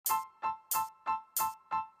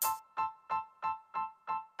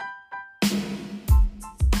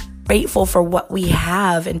grateful for what we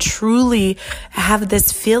have and truly have this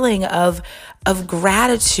feeling of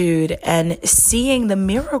gratitude and seeing the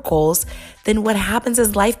miracles, then what happens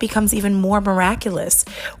is life becomes even more miraculous.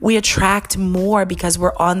 We attract more because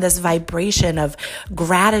we're on this vibration of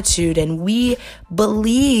gratitude, and we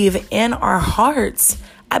believe in our hearts.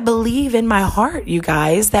 I believe in my heart, you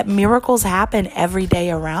guys, that miracles happen every day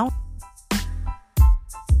around.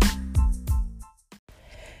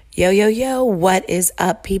 Yo, what is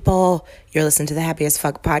up, people? You're listening to the Happy as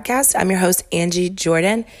Fuck podcast. I'm your host, Angie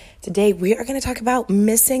Jordan. Today, we are going to talk about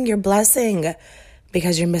missing your blessing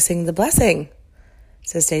because you're missing the blessing.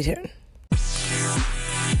 So stay tuned.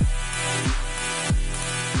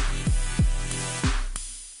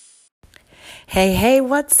 Hey,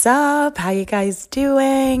 what's up? How you guys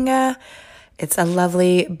doing? It's a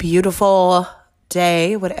lovely, beautiful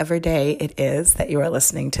day, whatever day it is that you are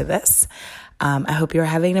listening to this. I hope you're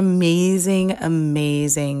having an amazing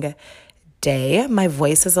day. My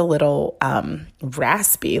voice is a little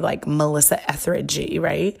raspy, like Melissa Etheridge,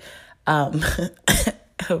 right?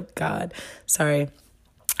 Oh God, sorry.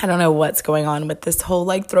 I don't know what's going on with this whole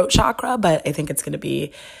throat chakra, but I think it's going to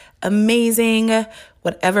be amazing,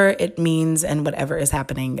 whatever it means and whatever is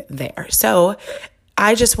happening there. So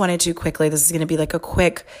I just wanted to quickly, this is going to be a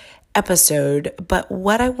quick episode, but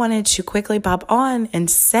what I wanted to quickly pop on and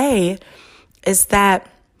say is that,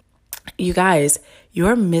 you guys,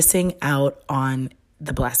 you're missing out on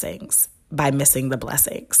the blessings by missing the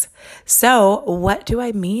blessings. So what do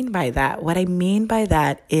I mean by that? What I mean by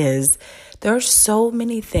that is there are so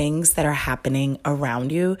many things that are happening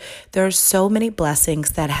around you. There are so many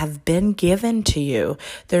blessings that have been given to you.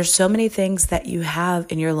 There's so many things that you have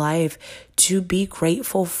in your life to be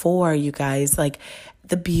grateful for, you guys.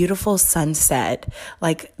 The beautiful sunset,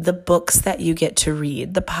 the books that you get to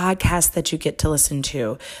read, the podcasts that you get to listen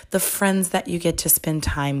to, the friends that you get to spend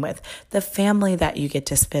time with, the family that you get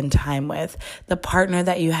to spend time with, the partner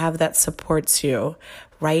that you have that supports you,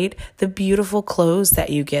 right? The beautiful clothes that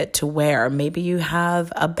you get to wear. Maybe you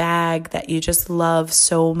have a bag that you just love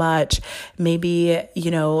so much. Maybe,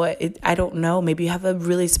 I don't know, maybe you have a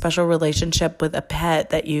really special relationship with a pet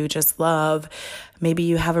that you just love. Maybe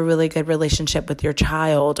you have a really good relationship with your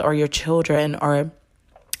child or your children, or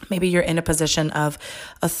maybe you're in a position of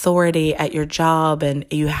authority at your job and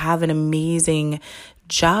you have an amazing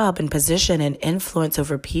job and position and influence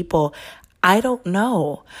over people. I don't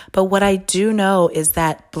know, but what I do know is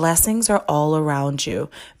that blessings are all around you.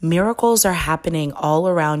 Miracles are happening all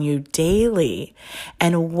around you daily.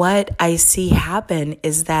 And what I see happen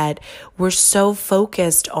is that we're so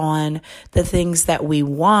focused on the things that we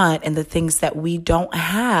want and the things that we don't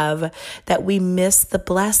have that we miss the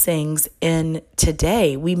blessings in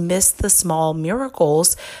today. We miss the small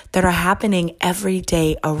miracles that are happening every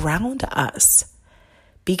day around us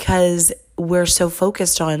because we're so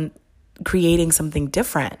focused on creating something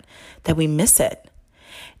different that we miss it.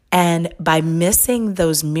 And by missing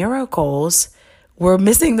those miracles, we're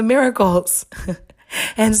missing the miracles.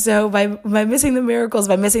 And so by missing the miracles,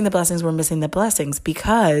 by missing the blessings, we're missing the blessings,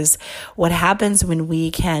 because what happens when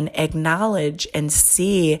we can acknowledge and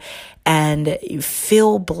see and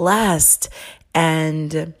feel blessed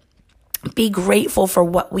and be grateful for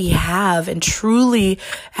what we have and truly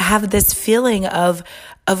have this feeling of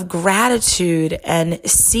gratitude and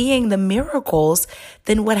seeing the miracles,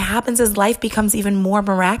 then what happens is life becomes even more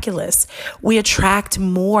miraculous. We attract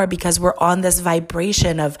more because we're on this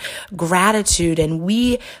vibration of gratitude, and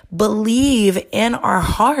we believe in our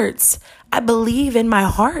hearts. I believe in my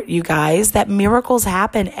heart, you guys, that miracles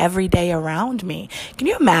happen every day around me. Can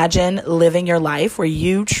you imagine living your life where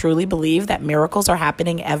you truly believe that miracles are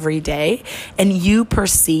happening every day and you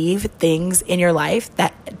perceive things in your life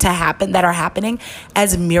that are happening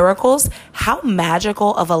as miracles? How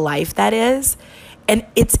magical of a life that is. And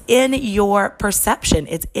it's in your perception,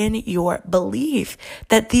 it's in your belief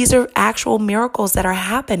that these are actual miracles that are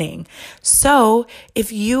happening. So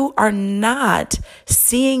if you are not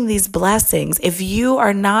seeing these blessings, if you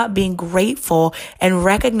are not being grateful and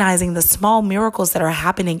recognizing the small miracles that are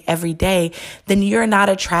happening every day, then you're not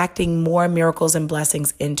attracting more miracles and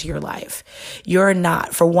blessings into your life. You're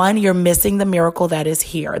not. For one, you're missing the miracle that is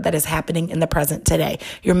here, that is happening in the present today.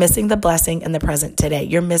 You're missing the blessing in the present today.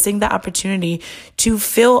 You're missing the opportunity to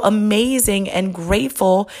feel amazing and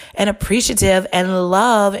grateful and appreciative and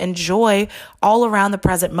love and joy all around the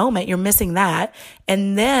present moment. You're missing that.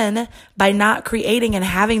 And then by not creating and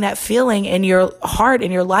having that feeling in your heart,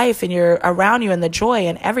 in your life, and you're around you and the joy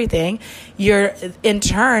and everything, you're in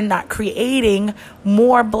turn not creating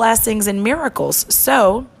more blessings and miracles.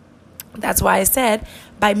 So that's why I said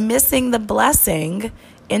by missing the blessing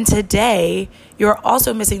in today, you're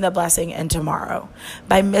also missing the blessing in tomorrow.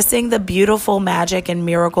 By missing the beautiful magic and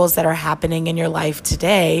miracles that are happening in your life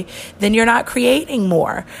today, then you're not creating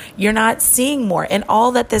more. You're not seeing more. And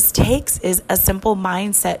all that this takes is a simple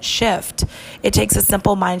mindset shift. It takes a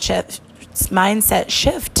simple mindset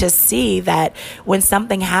shift to see that when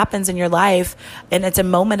something happens in your life and it's a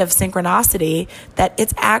moment of synchronicity, that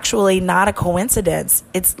it's actually not a coincidence.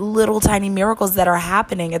 It's little tiny miracles that are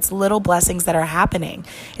happening. It's little blessings that are happening.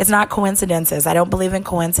 It's not coincidences. I don't believe in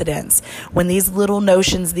coincidence. When these little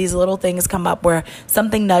notions, these little things come up where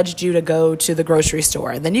something nudged you to go to the grocery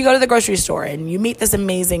store, then you go to the grocery store and you meet this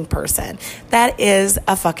amazing person, that is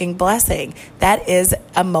a fucking blessing. That is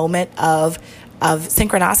a moment of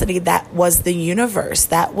synchronicity. That was the universe.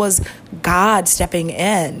 That was God stepping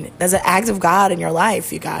in. There's an act of God in your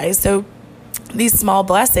life, you guys. So these small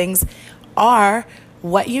blessings are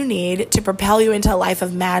what you need to propel you into a life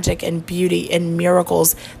of magic and beauty and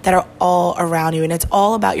miracles that are all around you. And it's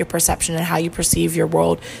all about your perception and how you perceive your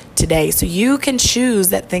world today. So you can choose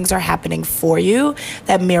that things are happening for you,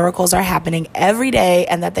 that miracles are happening every day,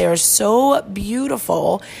 and that they are so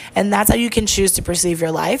beautiful. And that's how you can choose to perceive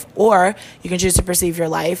your life. Or you can choose to perceive your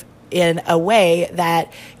life in a way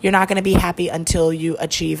that you're not going to be happy until you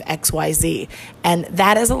achieve XYZ. And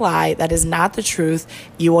that is a lie. That is not the truth.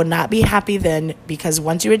 You will not be happy then, because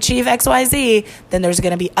once you achieve XYZ, then there's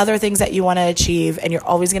going to be other things that you want to achieve, and you're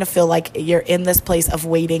always going to feel like you're in this place of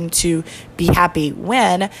waiting to be happy,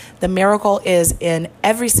 when the miracle is in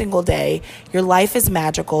every single day. Your life is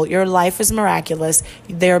magical. Your life is miraculous.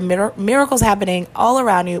 There are miracles happening all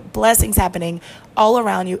around you, blessings happening all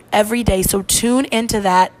around you every day. So tune into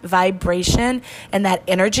that vibration and that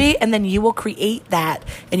energy, and then you will create that,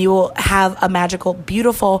 and you will have a magical,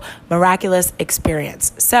 beautiful, miraculous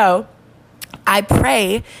experience. So I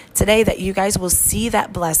pray today that you guys will see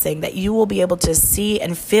that blessing, that you will be able to see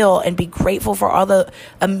and feel and be grateful for all the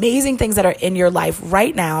amazing things that are in your life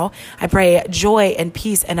right now. I pray joy and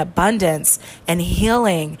peace and abundance and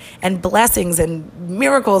healing and blessings and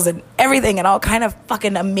miracles and everything and all kind of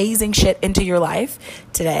fucking amazing shit into your life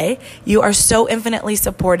today. You are so infinitely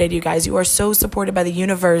supported, you guys. You are so supported by the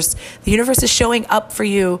universe. The universe is showing up for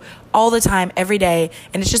you all the time, every day,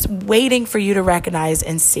 and it's just waiting for you to recognize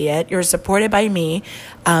and see it. You're supported by me.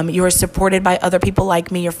 You are supported by other people like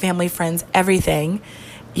me, your family, friends, everything.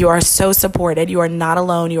 You are so supported. You are not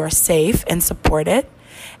alone. You are safe and supported.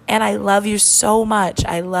 And I love you so much.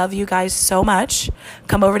 I love you guys so much.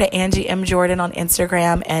 Come over to Angie M. Jordan on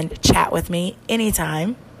Instagram and chat with me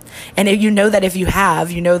anytime. And if you know that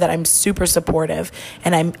I'm super supportive,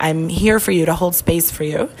 and I'm here for you, to hold space for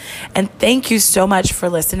you. And thank you so much for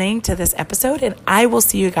listening to this episode, and I will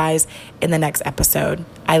see you guys in the next episode.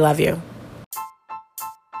 I love you.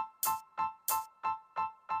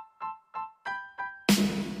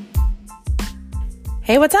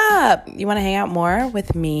 Hey, what's up? You want to hang out more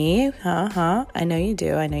with me? I know you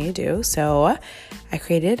do. So I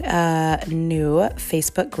created a new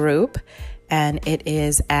Facebook group, and it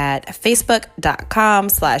is at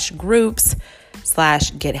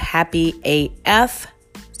facebook.com/groups/gethappyaf.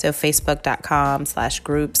 So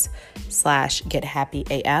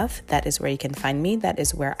facebook.com/groups/gethappyaf. That is where you can find me. That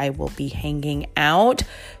is where I will be hanging out.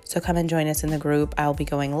 So come and join us in the group. I'll be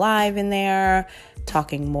going live in there,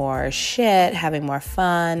 talking more shit, having more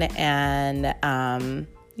fun, and,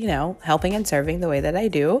 helping and serving the way that I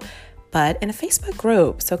do, but in a Facebook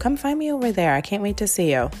group. So come find me over there. I can't wait to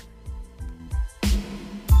see you.